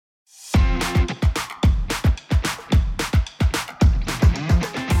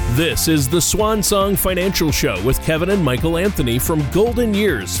This is the Swan Song Financial Show with Kevin and Michael Anthony from Golden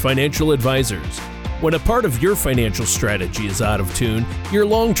Years Financial Advisors. When a part of your financial strategy is out of tune, your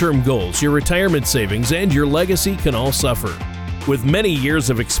long-term goals, your retirement savings, and your legacy can all suffer. With many years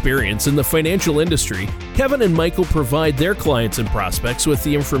of experience in the financial industry, Kevin and Michael provide their clients and prospects with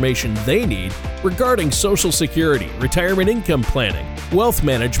the information they need regarding Social Security, retirement income planning, wealth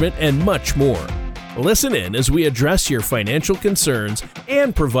management, and much more. Listen in as we address your financial concerns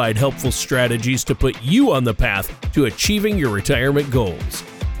and provide helpful strategies to put you on the path to achieving your retirement goals.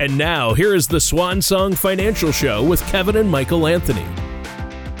 And now, here is the Swan Song Financial Show with Kevin and Michael Anthony.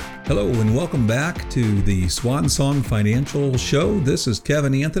 Hello and welcome back to the Swan Song Financial Show. This is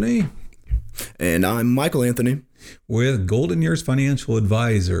Kevin Anthony. And I'm Michael Anthony. With Golden Years Financial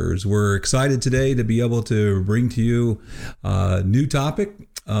Advisors. We're excited today to be able to bring to you a new topic.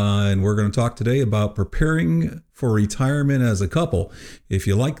 And we're going to talk today about preparing for retirement as a couple. If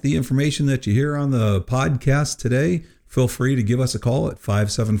you like the information that you hear on the podcast today, feel free to give us a call at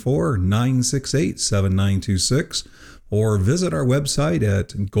 574-968-7926 or visit our website at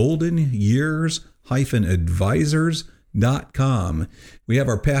goldenyears-advisors.com. We have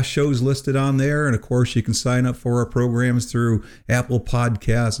our past shows listed on there, and of course you can sign up for our programs through Apple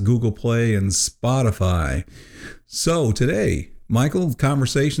Podcasts, Google Play, and Spotify. So today, Michael,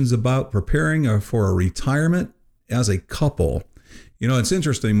 conversations about preparing for a retirement as a couple. You know, it's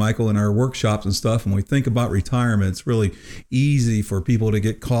interesting, Michael, in our workshops and stuff, when we think about retirement, it's really easy for people to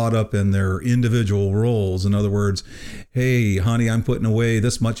get caught up in their individual roles. In other words, hey, honey, I'm putting away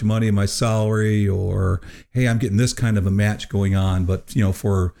this much money in my salary, or hey, I'm getting this kind of a match going on. But, you know,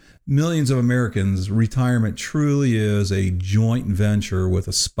 for millions of Americans, retirement truly is a joint venture with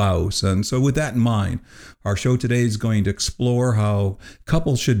a spouse. And so with that in mind, our show today is going to explore how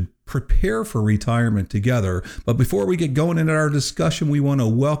couples should prepare for retirement together. But before we get going into our discussion, we want to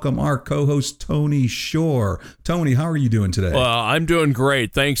welcome our co-host, Tony Shore. Tony, how are you doing today? Well, I'm doing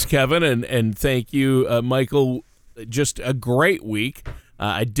great. Thanks, Kevin. And thank you, Michael. Just a great week.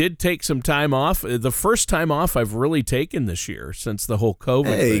 I did take some time off. The first time off I've really taken this year since the whole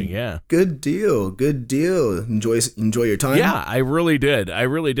COVID thing. Yeah. Good deal. Good deal. Enjoy your time. Yeah, I really did.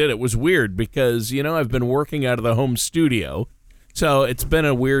 It was weird because, you know, I've been working out of the home studio. So it's been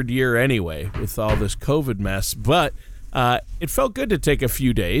a weird year anyway with all this COVID mess. But it felt good to take a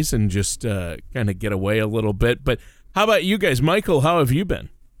few days and just kind of get away a little bit. But how about you guys? Michael, how have you been?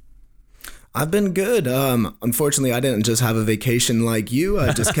 I've been good. Unfortunately, I didn't just have a vacation like you.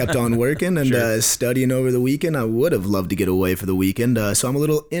 I just kept on working and Sure. Studying over the weekend. I would have loved to get away for the weekend, so I'm a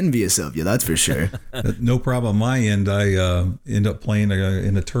little envious of you, that's for sure. No problem on my end. I end up playing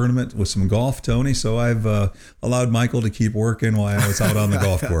in a tournament with some golf, Tony, so I've allowed Michael to keep working while I was out on the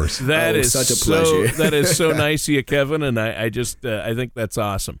golf course. That is such a pleasure. That is so nice of you, Kevin, and I think that's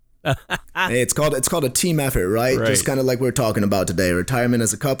awesome. Hey, it's called a team effort, right? Just kind of like we're talking about today. Retirement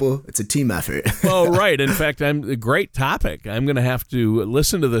as a couple, it's a team effort. Oh, right. In fact, a great topic. I'm going to have to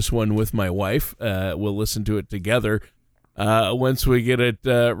listen to this one with my wife. We'll listen to it together once we get it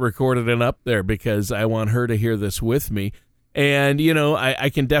recorded and up there because I want her to hear this with me. And, you know,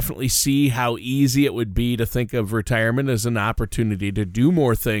 I can definitely see how easy it would be to think of retirement as an opportunity to do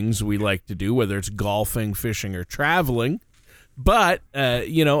more things we like to do, whether it's golfing, fishing, or traveling. But,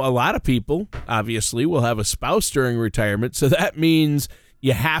 you know, a lot of people, obviously, will have a spouse during retirement. So that means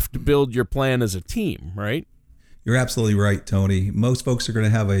you have to build your plan as a team, right? You're absolutely right, Tony. Most folks are going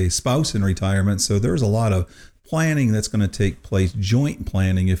to have a spouse in retirement. So there's a lot of planning that's going to take place, joint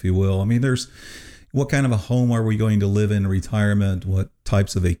planning, if you will. I mean, there's what kind of a home are we going to live in retirement? What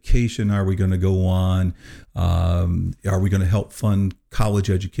types of vacation are we going to go on? Are we going to help fund college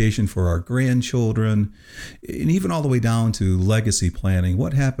education for our grandchildren? And even all the way down to legacy planning.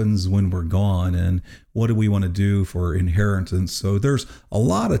 What happens when we're gone? And what do we want to do for inheritance? So there's a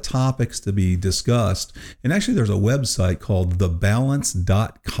lot of topics to be discussed. And actually, there's a website called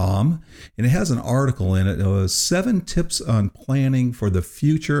thebalance.com. And it has an article in it, 7 tips on planning for the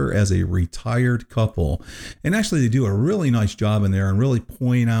future as a retired couple. And actually, they do a really nice job in there and really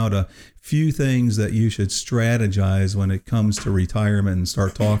point out a few things that you should strategize when it comes to retirement and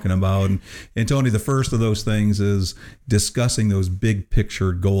start talking about. And Tony, the first of those things is discussing those big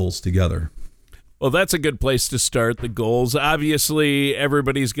picture goals together. Well, that's a good place to start, the goals. Obviously,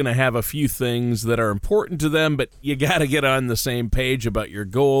 everybody's going to have a few things that are important to them, but you got to get on the same page about your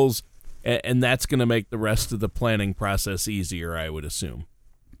goals, and that's going to make the rest of the planning process easier, I would assume.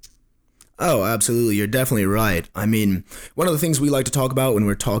 Oh, absolutely. You're definitely right. I mean, one of the things we like to talk about when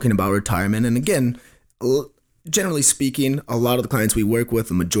we're talking about retirement, and again, generally speaking, a lot of the clients we work with,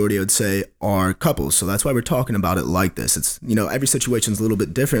 the majority I would say, are couples. So that's why we're talking about it like this. It's, every situation is a little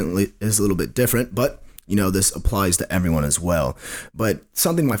bit different, but this applies to everyone as well. But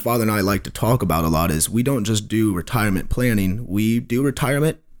something my father and I like to talk about a lot is we don't just do retirement planning, we do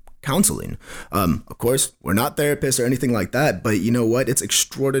retirement counseling. Of course, we're not therapists or anything like that, but you know what? It's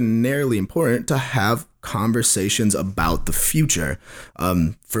extraordinarily important to have conversations about the future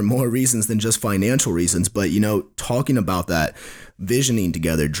for more reasons than just financial reasons. But, talking about that, visioning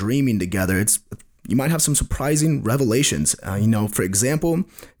together, dreaming together, you might have some surprising revelations. For example,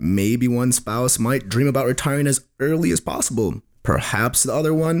 maybe one spouse might dream about retiring as early as possible. Perhaps the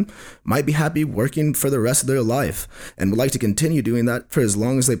other one might be happy working for the rest of their life and would like to continue doing that for as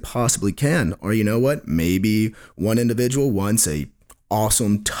long as they possibly can. Or maybe one individual wants a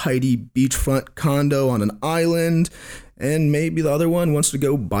awesome, tidy beachfront condo on an island, and maybe the other one wants to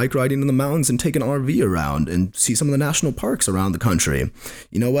go bike riding in the mountains and take an RV around and see some of the national parks around the country.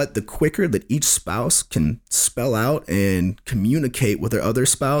 The quicker that each spouse can spell out and communicate with their other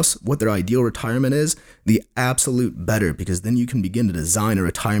spouse what their ideal retirement is, the absolute better, because then you can begin to design a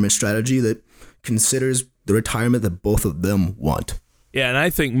retirement strategy that considers the retirement that both of them want. Yeah, and I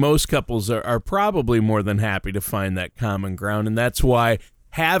think most couples are probably more than happy to find that common ground, and that's why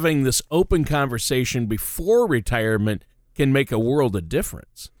having this open conversation before retirement can make a world of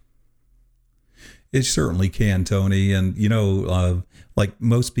difference. It certainly can, Tony. And, like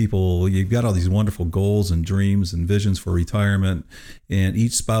most people, you've got all these wonderful goals and dreams and visions for retirement, and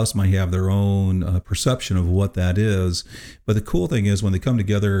each spouse might have their own perception of what that is. But the cool thing is when they come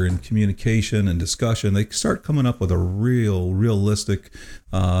together in communication and discussion, they start coming up with a realistic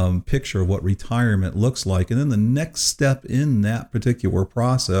picture of what retirement looks like. And then the next step in that particular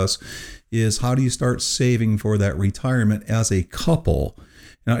process is, how do you start saving for that retirement as a couple?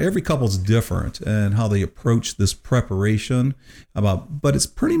 Now, every couple's different and how they approach this preparation, but it's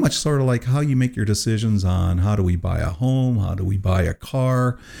pretty much sort of like how you make your decisions on how do we buy a home, how do we buy a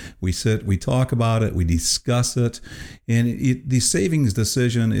car. We sit, we talk about it, we discuss it, and the savings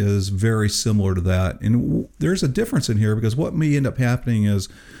decision is very similar to that. And there's a difference in here, because what may end up happening is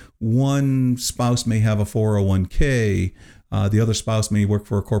one spouse may have a 401k. The other spouse may work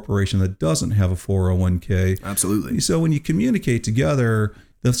for a corporation that doesn't have a 401k. Absolutely. So when you communicate together,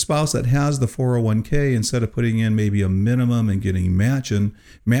 the spouse that has the 401k, instead of putting in maybe a minimum and getting matching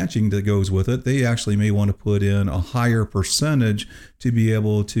that goes with it, they actually may want to put in a higher percentage to be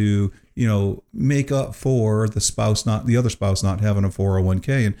able to, make up for the other spouse not having a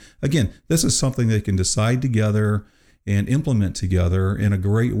 401k. And again, this is something they can decide together and implement together in a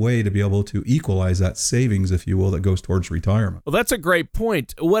great way to be able to equalize that savings, if you will, that goes towards retirement. Well, that's a great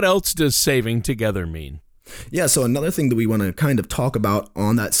point. What else does saving together mean? Yeah, so another thing that we want to kind of talk about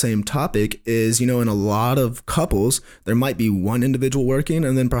on that same topic is, in a lot of couples, there might be one individual working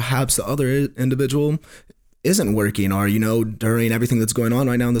and then perhaps the other individual isn't working, or, during everything that's going on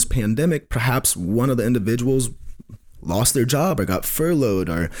right now in this pandemic, perhaps one of the individuals lost their job or got furloughed,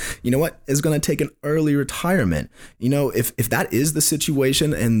 or is going to take an early retirement. If that is the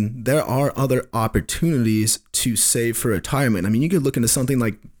situation and there are other opportunities to save for retirement, you could look into something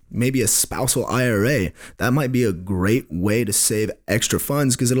like maybe a spousal IRA. That might be a great way to save extra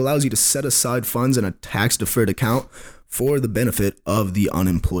funds, because it allows you to set aside funds in a tax deferred account for the benefit of the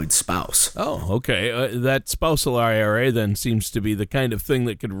unemployed spouse. Oh, okay. That spousal IRA then seems to be the kind of thing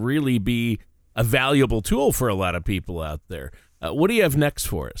that could really be a valuable tool for a lot of people out there. What do you have next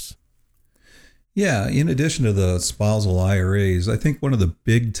for us? Yeah, in addition to the spousal IRAs, I think one of the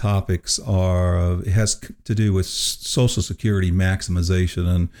big topics has to do with Social Security maximization.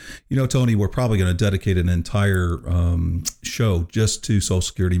 And, Tony, we're probably going to dedicate an entire show just to Social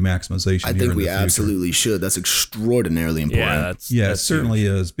Security maximization. I think we absolutely should. That's extraordinarily important. Yeah, it certainly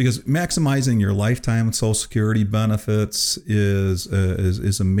is, because maximizing your lifetime Social Security benefits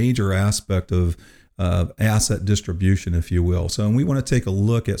is a major aspect of asset distribution, if you will. So we want to take a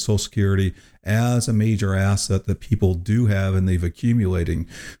look at Social Security as a major asset that people do have and they've accumulating.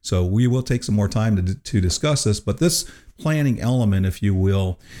 So we will take some more time to discuss this, but this planning element, if you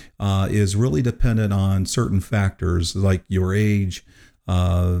will, is really dependent on certain factors like your age,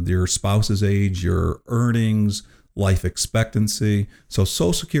 your spouse's age, your earnings, life expectancy. So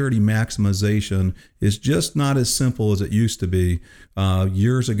Social Security maximization is just not as simple as it used to be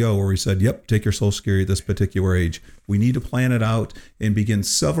years ago, where we said, yep, take your Social Security at this particular age. We need to plan it out and begin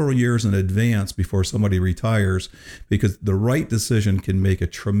several years in advance before somebody retires, because the right decision can make a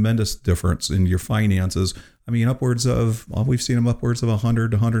tremendous difference in your finances. We've seen them upwards of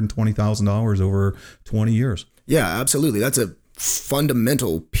 $100,000 to $120,000 over 20 years. Yeah, absolutely. That's a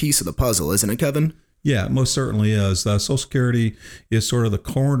fundamental piece of the puzzle, isn't it, Kevin? Yeah, it most certainly is. Social Security is sort of the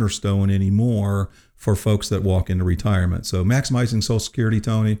cornerstone anymore for folks that walk into retirement. So maximizing Social Security,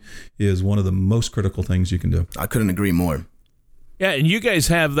 Tony, is one of the most critical things you can do. I couldn't agree more. Yeah, and you guys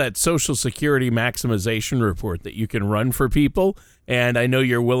have that Social Security maximization report that you can run for people, and I know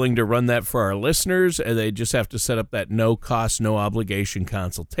you're willing to run that for our listeners, and they just have to set up that no-cost, no-obligation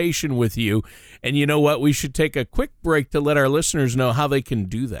consultation with you. And you know what? We should take a quick break to let our listeners know how they can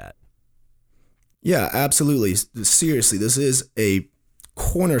do that. Yeah, absolutely. Seriously, this is a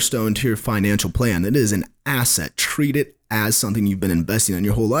cornerstone to your financial plan. It is an asset. Treat it as something you've been investing in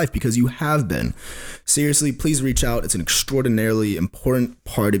your whole life, because you have been. Seriously, please reach out. It's an extraordinarily important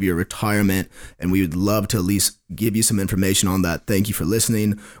part of your retirement, and we would love to at least give you some information on that. Thank you for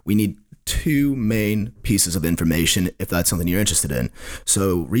listening. We need 2 main pieces of information if that's something you're interested in.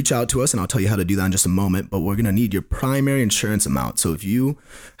 So reach out to us, and I'll tell you how to do that in just a moment, but we're going to need your primary insurance amount. So if you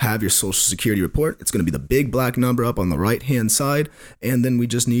have your Social Security report, it's going to be the big black number up on the right-hand side, and then we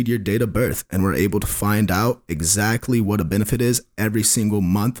just need your date of birth, and we're able to find out exactly what a benefit is every single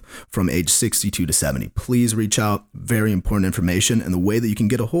month from age 62 to 70. Please reach out. Very important information, and the way that you can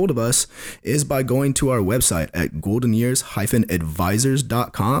get a hold of us is by going to our website at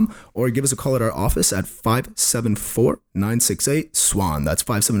goldenyears-advisors.com, or give us a call at our office at 574-968-SWAN. That's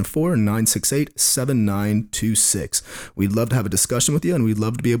 574-968-7926. We'd love to have a discussion with you, and we'd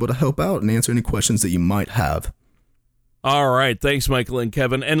love to be able to help out and answer any questions that you might have. All right. Thanks, Michael and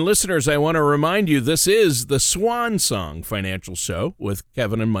Kevin. And listeners, I want to remind you, this is the Swan Song Financial Show with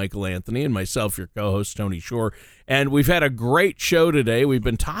Kevin and Michael Anthony and myself, your co-host, Tony Shore. And we've had a great show today. We've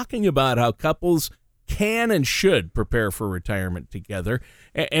been talking about how couples can and should prepare for retirement together,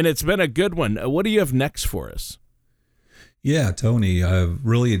 and it's been a good one. What do you have next for us? Yeah, Tony,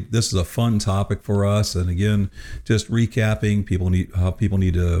 this is a fun topic for us. And again, just recapping, how people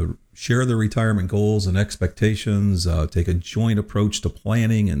need to share their retirement goals and expectations, take a joint approach to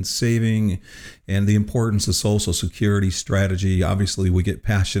planning and saving, and the importance of Social Security strategy. Obviously, we get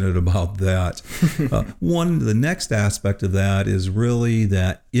passionate about that. The next aspect of that is really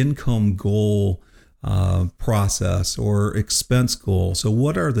that income goal process or expense goal. So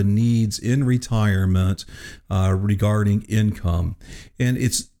what are the needs in retirement regarding income? And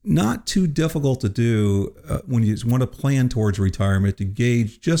it's not too difficult to do when you want to plan towards retirement to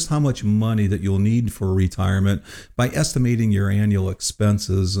gauge just how much money that you'll need for retirement by estimating your annual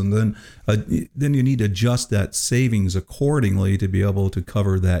expenses. And then you need to adjust that savings accordingly to be able to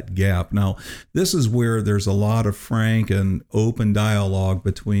cover that gap. Now, this is where there's a lot of frank and open dialogue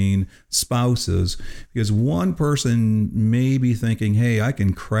between spouses, because one person may be thinking, hey, I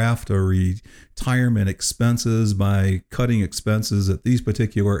can craft a retirement expenses by cutting expenses at these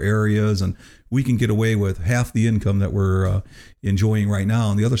particular areas, and we can get away with half the income that we're enjoying right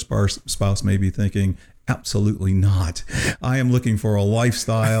now. And the other spouse may be thinking, absolutely not. I am looking for a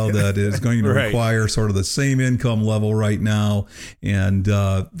lifestyle that is going to require sort of the same income level right now. And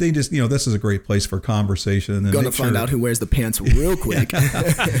they just, this is a great place for conversation. And going to find out who wears the pants real quick.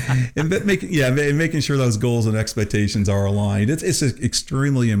 and making sure those goals and expectations are aligned. It's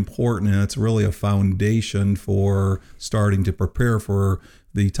extremely important, and it's really a foundation for starting to prepare for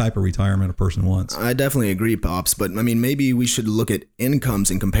the type of retirement a person wants. I definitely agree, Pops, but I mean, maybe we should look at incomes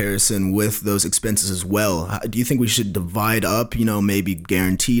in comparison with those expenses as well. Do you think we should divide up, maybe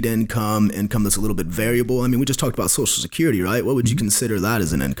guaranteed income that's a little bit variable? I mean, we just talked about Social Security, right? What would you consider that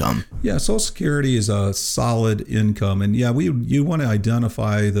as an income? Yeah, Social Security is a solid income. And yeah, you want to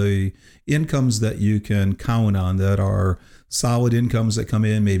identify the incomes that you can count on that are solid incomes that come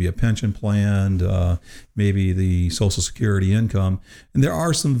in, maybe a pension plan, maybe the Social Security income. And there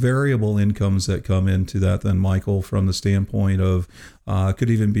are some variable incomes that come into that then, Michael, from the standpoint of could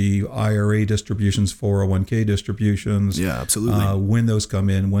even be IRA distributions, 401k distributions. Yeah, absolutely. When those come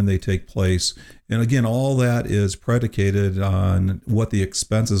in, when they take place. And again, all that is predicated on what the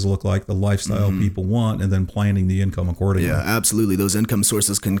expenses look like, the lifestyle people want, and then planning the income accordingly. Yeah, absolutely. Those income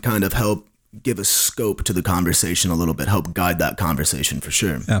sources can kind of help give a scope to the conversation a little bit, help guide that conversation for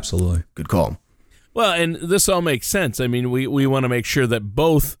sure. Absolutely. Good call. Well, and this all makes sense. I mean, we want to make sure that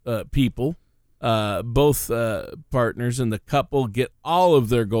both people, both partners in the couple get all of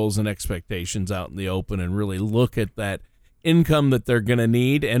their goals and expectations out in the open and really look at that income that they're going to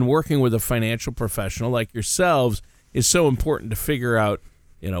need. And working with a financial professional like yourselves is so important to figure out,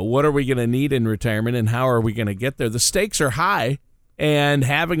 what are we going to need in retirement and how are we going to get there? The stakes are high. And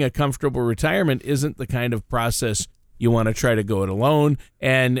having a comfortable retirement isn't the kind of process you want to try to go it alone.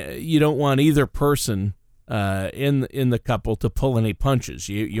 And you don't want either person in the couple to pull any punches.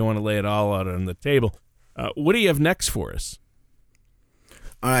 You want to lay it all out on the table. What do you have next for us?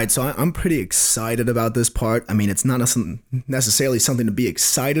 All right, so I'm pretty excited about this part. I mean, it's not necessarily something to be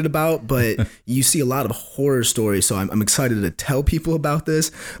excited about, but you see a lot of horror stories, so I'm excited to tell people about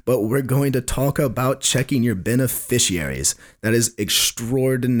this. But we're going to talk about checking your beneficiaries. That is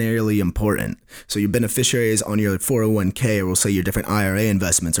extraordinarily important. So your beneficiaries on your 401k, or we'll say your different IRA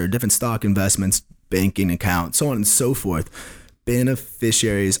investments or different stock investments, banking account, so on and so forth.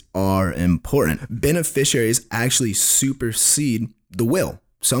 Beneficiaries are important. Beneficiaries actually supersede the will.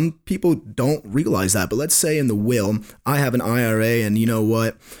 Some people don't realize that, but let's say in the will, I have an IRA, and you know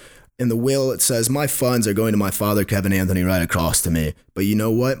what? In the will, it says my funds are going to my father, Kevin Anthony, right across to me. But you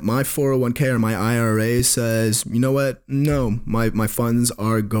know what? My 401k or my IRA says, you know what? No, my funds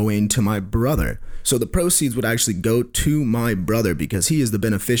are going to my brother. So the proceeds would actually go to my brother because he is the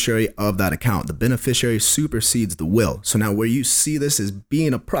beneficiary of that account. The beneficiary supersedes the will. So now where you see this as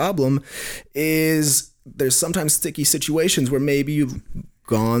being a problem is there's sometimes sticky situations where maybe you've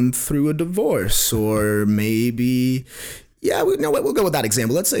gone through a divorce, or maybe, we'll go with that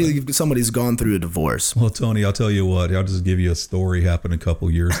example. Let's say somebody's gone through a divorce. Well, Tony, I'll tell you what, I'll just give you a story happened a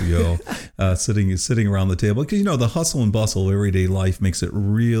couple years ago, sitting around the table, because, the hustle and bustle of everyday life makes it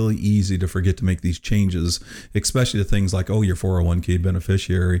really easy to forget to make these changes, especially to things like, your 401k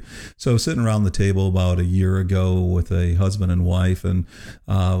beneficiary. So sitting around the table about a year ago with a husband and wife, and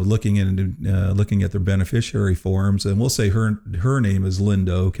looking at their beneficiary forms, and we'll say her name is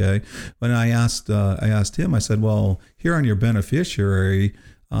Linda. Okay. When I asked him, I said, well, here on your beneficiary,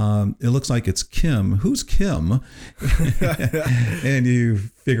 it looks like it's Kim. Who's Kim? And you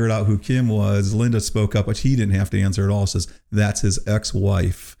figured out who Kim was. Linda spoke up, but he didn't have to answer at all. Says that's his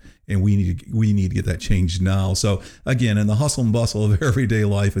ex-wife, and we need to get that changed now. So again, in the hustle and bustle of everyday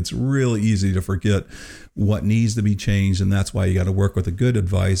life, it's really easy to forget what needs to be changed, and that's why you got to work with a good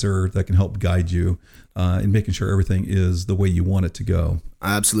advisor that can help guide you in making sure everything is the way you want it to go.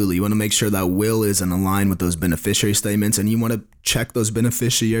 Absolutely. You want to make sure that will is in line with those beneficiary statements, and you want to check those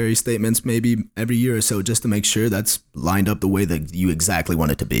beneficiary statements maybe every year or so just to make sure that's lined up the way that you exactly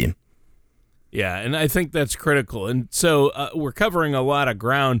want it to be. Yeah, and I think that's critical. And so we're covering a lot of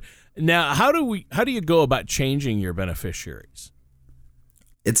ground. Now, how do you go about changing your beneficiaries?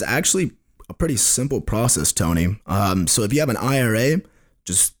 It's actually a pretty simple process, Tony. So if you have an IRA,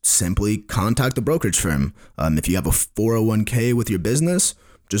 just simply contact the brokerage firm. If you have a 401k with your business,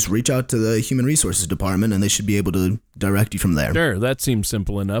 just reach out to the human resources department and they should be able to direct you from there. Sure, that seems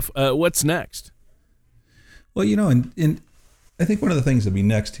simple enough. What's next? Well, and I think one of the things that'd be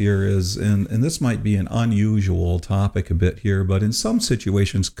next here is, and this might be an unusual topic a bit here, but in some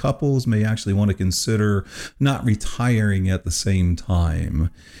situations, couples may actually want to consider not retiring at the same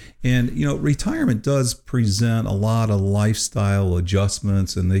time. And, retirement does present a lot of lifestyle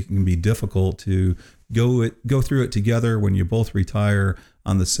adjustments, and they can be difficult to go through it together when you both retire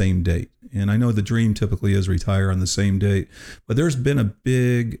on the same date. And I know the dream typically is retire on the same date, but there's been a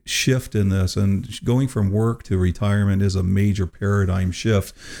big shift in this, and going from work to retirement is a major paradigm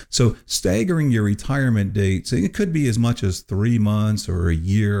shift. So staggering your retirement dates, it could be as much as 3 months or a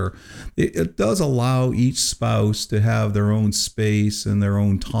year. It does allow each spouse to have their own space and their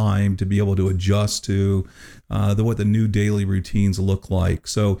own time to be able to adjust to what the new daily routines look like.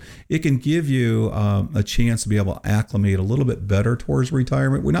 So it can give you a chance to be able to acclimate a little bit better towards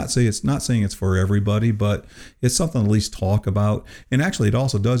retirement. We're not saying it's for everybody, but it's something to at least talk about. And actually, it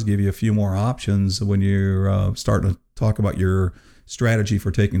also does give you a few more options when you're starting to talk about your strategy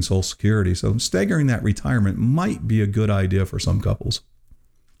for taking Social Security. So staggering that retirement might be a good idea for some couples.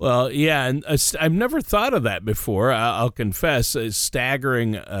 Well, yeah, and I've never thought of that before. I'll confess,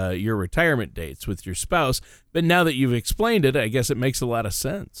 staggering your retirement dates with your spouse. But now that you've explained it, I guess it makes a lot of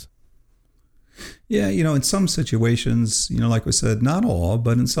sense. Yeah, in some situations, like we said, not all,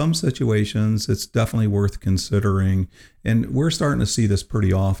 but in some situations, it's definitely worth considering. And we're starting to see this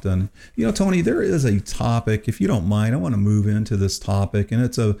pretty often. Tony, there is a topic, if you don't mind, I want to move into this topic. And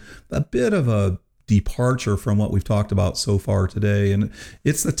it's a bit of a departure from what we've talked about so far today, and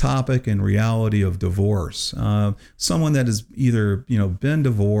it's the topic and reality of divorce. Someone that has either been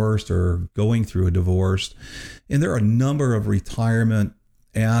divorced or going through a divorce, and there are a number of retirement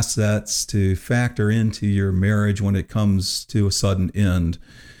assets to factor into your marriage when it comes to a sudden end.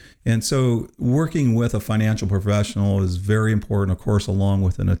 And so working with a financial professional is very important, of course, along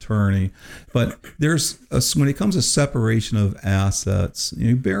with an attorney. But when it comes to separation of assets,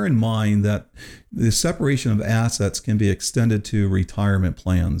 bear in mind that the separation of assets can be extended to retirement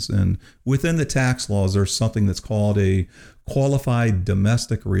plans. And within the tax laws, there's something that's called a qualified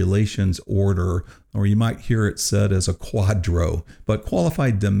domestic relations order, or you might hear it said as a quadro, but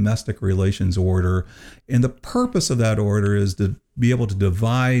qualified domestic relations order. And the purpose of that order is to be able to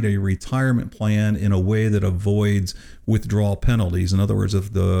divide a retirement plan in a way that avoids withdrawal penalties. In other words,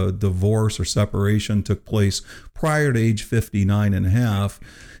 if the divorce or separation took place prior to age 59 and a half,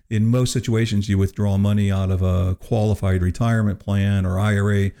 in most situations, you withdraw money out of a qualified retirement plan or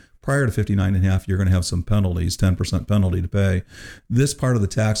IRA prior to 59 and a half, you're going to have some penalties, 10% penalty to pay. This part of the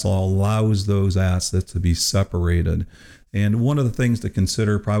tax law allows those assets to be separated. And one of the things to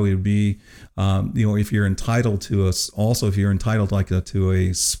consider probably would be, if you're entitled to to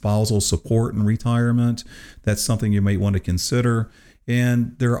a spousal support in retirement, that's something you might want to consider.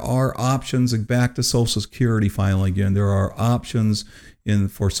 And there are options, back to Social Security filing again, there are options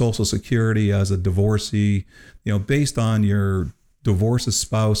for Social Security as a divorcee, based on your divorced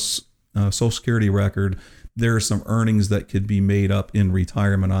spouse Social Security record, there are some earnings that could be made up in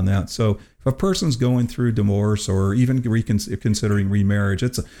retirement on that. So if a person's going through divorce or even considering remarriage,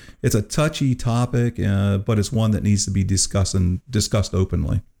 it's a touchy topic, but it's one that needs to be discussed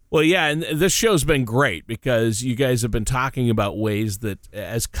openly. Well, yeah, and this show's been great because you guys have been talking about ways that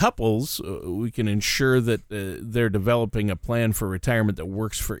as couples, we can ensure that they're developing a plan for retirement that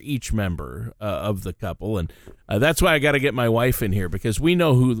works for each member of the couple. And that's why I got to get my wife in here, because we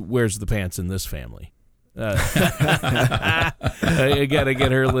know who wears the pants in this family. I got to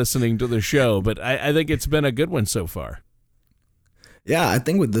get her listening to the show, but I think it's been a good one so far. Yeah, I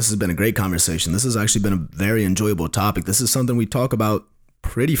think this has been a great conversation. This has actually been a very enjoyable topic. This is something we talk about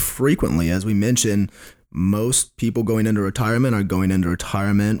pretty frequently. As we mentioned, most people going into retirement are going into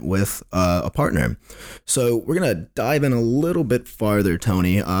retirement with a partner. So we're going to dive in a little bit farther,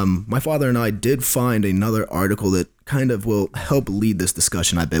 Tony. My father and I did find another article that kind of will help lead this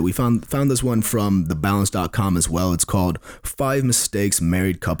discussion, I bet. We found this one from thebalance.com as well. It's called 5 Mistakes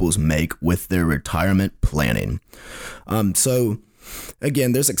Married Couples Make with Their Retirement Planning. So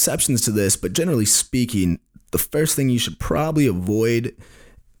again, there's exceptions to this, but generally speaking, the first thing you should probably avoid,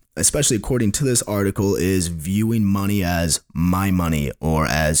 especially according to this article, is viewing money as my money or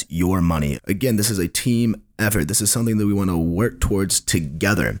as your money. Again, this is a team effort. This is something that we want to work towards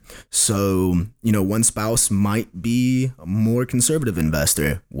together. So, one spouse might be a more conservative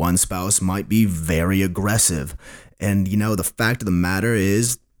investor. One spouse might be very aggressive. And, the fact of the matter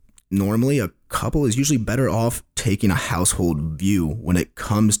is, normally a couple is usually better off taking a household view when it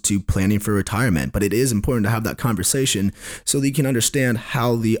comes to planning for retirement. But it is important to have that conversation so that you can understand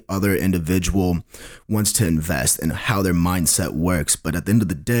how the other individual wants to invest and how their mindset works. But at the end of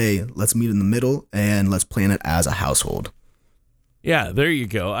the day, let's meet in the middle and let's plan it as a household. Yeah, there you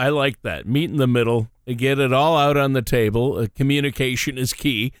go. I like that. Meet in the middle, get it all out on the table. Communication is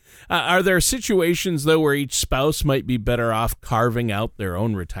key. Are there situations, though, where each spouse might be better off carving out their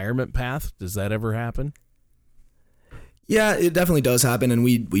own retirement path? Does that ever happen? Yeah, it definitely does happen, and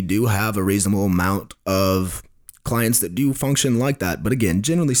we do have a reasonable amount of clients that do function like that. But again,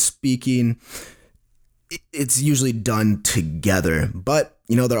 generally speaking, it's usually done together. But,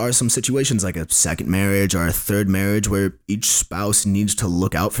 there are some situations like a second marriage or a third marriage where each spouse needs to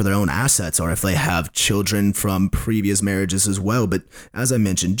look out for their own assets, or if they have children from previous marriages as well. But as I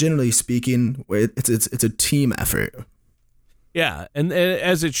mentioned, generally speaking, it's a team effort. Yeah, and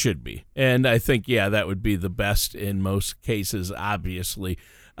as it should be. And I think, that would be the best in most cases, obviously.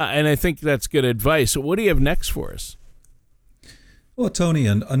 And I think that's good advice. So what do you have next for us? Well, Tony,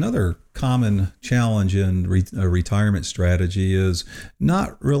 another common challenge in a retirement strategy is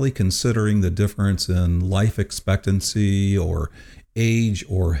not really considering the difference in life expectancy or age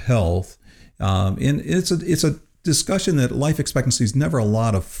or health. And it's a discussion that life expectancy is never a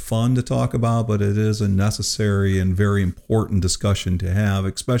lot of fun to talk about, but it is a necessary and very important discussion to have,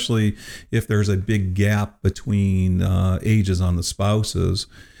 especially if there's a big gap between ages on the spouses.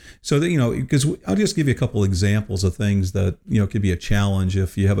 So that, because I'll just give you a couple examples of things that, could be a challenge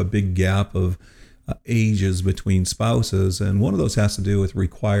if you have a big gap of ages between spouses. And one of those has to do with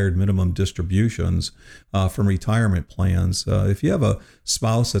required minimum distributions from retirement plans. If you have a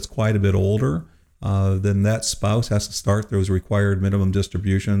spouse that's quite a bit older, then that spouse has to start those required minimum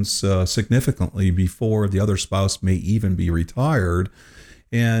distributions significantly before the other spouse may even be retired.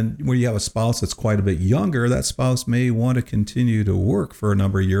 And when you have a spouse that's quite a bit younger, that spouse may want to continue to work for a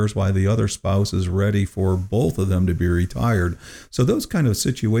number of years while the other spouse is ready for both of them to be retired. So those kind of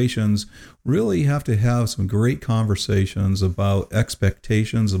situations really have to have some great conversations about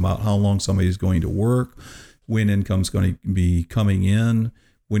expectations about how long somebody's going to work, when income's going to be coming in,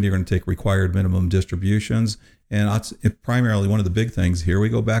 when you're going to take required minimum distributions. And primarily one of the big things here, we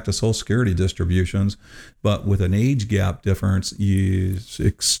go back to Social Security distributions, but with an age gap difference, it's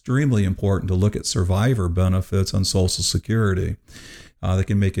extremely important to look at survivor benefits on Social Security. that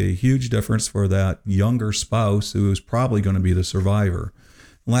can make a huge difference for that younger spouse who is probably going to be the survivor.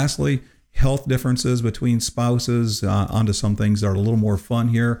 Lastly, health differences between spouses, onto some things that are a little more fun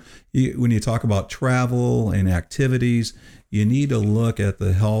here. When you talk about travel and activities, you need to look at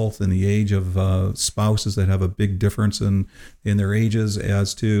the health and the age of spouses that have a big difference in their ages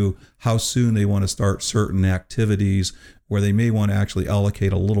as to how soon they want to start certain activities, where they may want to actually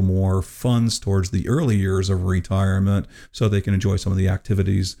allocate a little more funds towards the early years of retirement so they can enjoy some of the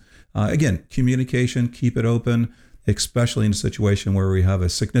activities. Again, communication, keep it open, especially in a situation where we have a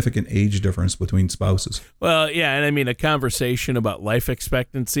significant age difference between spouses. Well, yeah, and I mean, a conversation about life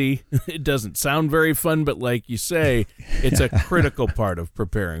expectancy, it doesn't sound very fun, but like you say, it's a critical part of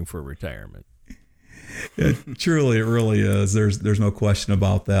preparing for retirement. Truly, it really is. There's no question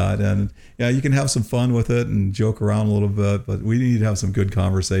about that. And yeah, you can have some fun with it and joke around a little bit, but we need to have some good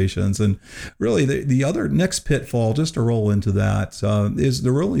conversations. And really, the other next pitfall, just to roll into that, is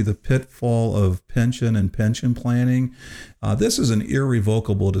the pitfall of pension and pension planning. This is an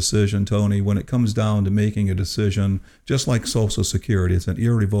irrevocable decision, Tony, when it comes down to making a decision, just like Social Security. It's an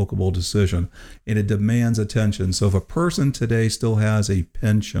irrevocable decision, and it demands attention. So if a person today still has a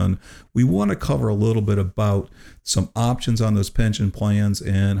pension, we want to cover a little bit about some options on those pension plans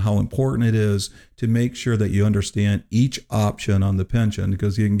and how important it is to make sure that you understand each option on the pension,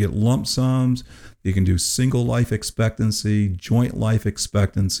 because you can get lump sums, you can do single life expectancy, joint life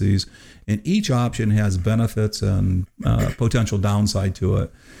expectancies, and each option has benefits and potential downside to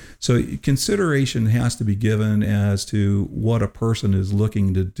it. So consideration has to be given as to what a person is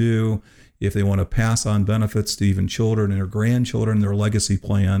looking to do, if they want to pass on benefits to even children or grandchildren, their legacy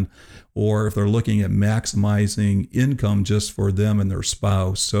plan, or if they're looking at maximizing income just for them and their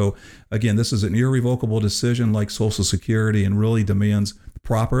spouse. So again, this is an irrevocable decision like Social Security, and really demands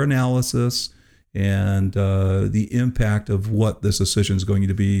proper analysis and the impact of what this decision is going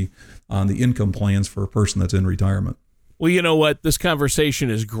to be on the income plans for a person that's in retirement. Well, you know what? This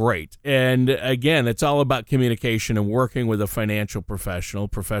conversation is great. And again, it's all about communication and working with a financial professional,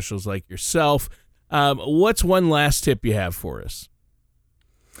 professionals like yourself. What's one last tip you have for us?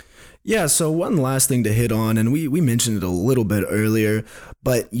 Yeah, so one last thing to hit on, and we mentioned it a little bit earlier,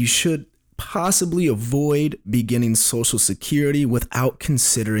 but you should possibly avoid beginning Social Security without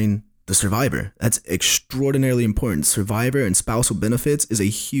considering the survivor. That's extraordinarily important. Survivor and spousal benefits is a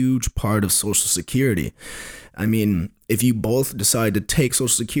huge part of Social Security. I mean, if you both decide to take Social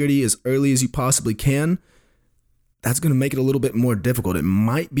Security as early as you possibly can, that's going to make it a little bit more difficult. It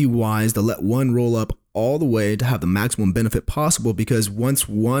might be wise to let one roll up all the way to have the maximum benefit possible, because once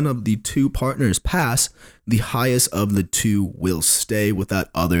one of the two partners pass, the highest of the two will stay with that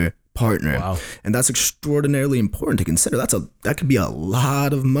other partner. Wow. And that's extraordinarily important to consider. That could be a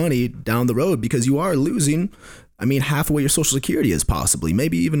lot of money down the road, because you are losing, half of what your Social Security is, possibly,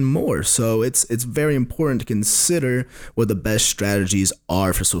 maybe even more. So it's very important to consider what the best strategies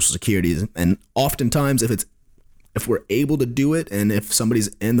are for Social Security. And oftentimes, if we're able to do it, and if somebody's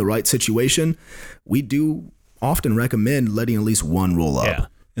in the right situation, we do often recommend letting at least one roll up. Yeah.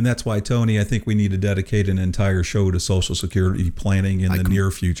 And that's why, Tony, I think we need to dedicate an entire show to Social Security planning in the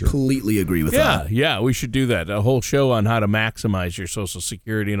near future. Completely agree with that. Yeah, we should do that. A whole show on how to maximize your Social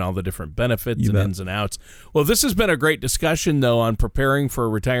Security and all the different benefits and ins and outs. Well, this has been a great discussion, though, on preparing for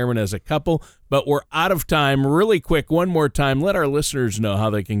retirement as a couple, but we're out of time. Really quick, one more time, let our listeners know how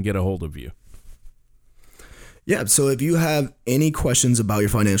they can get a hold of you. Yeah, so if you have any questions about your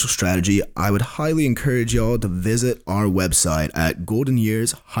financial strategy, I would highly encourage y'all to visit our website at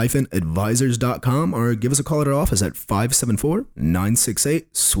goldenyears-advisors.com, or give us a call at our office at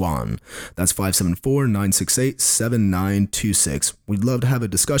 574-968-SWAN. That's 574-968-7926. We'd love to have a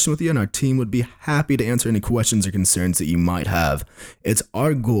discussion with you, and our team would be happy to answer any questions or concerns that you might have. It's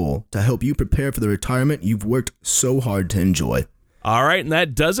our goal to help you prepare for the retirement you've worked so hard to enjoy. All right, and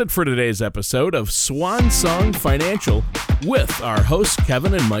that does it for today's episode of Swan Song Financial with our hosts,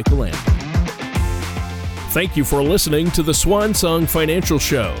 Kevin and Michael Anthony. Thank you for listening to the Swan Song Financial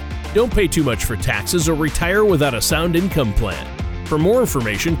Show. Don't pay too much for taxes or retire without a sound income plan. For more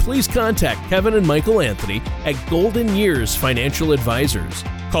information, please contact Kevin and Michael Anthony at Golden Years Financial Advisors.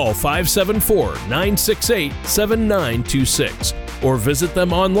 Call 574-968-7926 or visit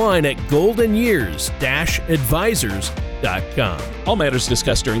them online at goldenyears-advisors.com. All matters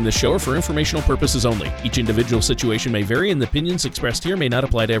discussed during this show are for informational purposes only. Each individual situation may vary, and the opinions expressed here may not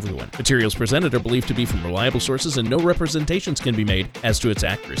apply to everyone. Materials presented are believed to be from reliable sources, and no representations can be made as to its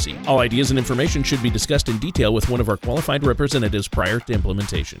accuracy. All ideas and information should be discussed in detail with one of our qualified representatives prior to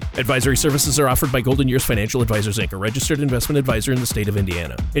implementation. Advisory services are offered by Golden Years Financial Advisors, Inc., a registered investment advisor in the state of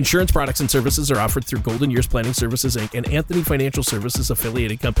Indiana. Insurance products and services are offered through Golden Years Planning Services, Inc. and Anthony Financial Services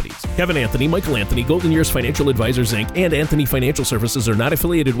affiliated companies. Kevin Anthony, Michael Anthony, Golden Years Financial Advisors, Inc., and Anthony Financial Services are not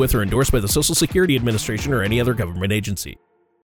affiliated with or endorsed by the Social Security Administration or any other government agency.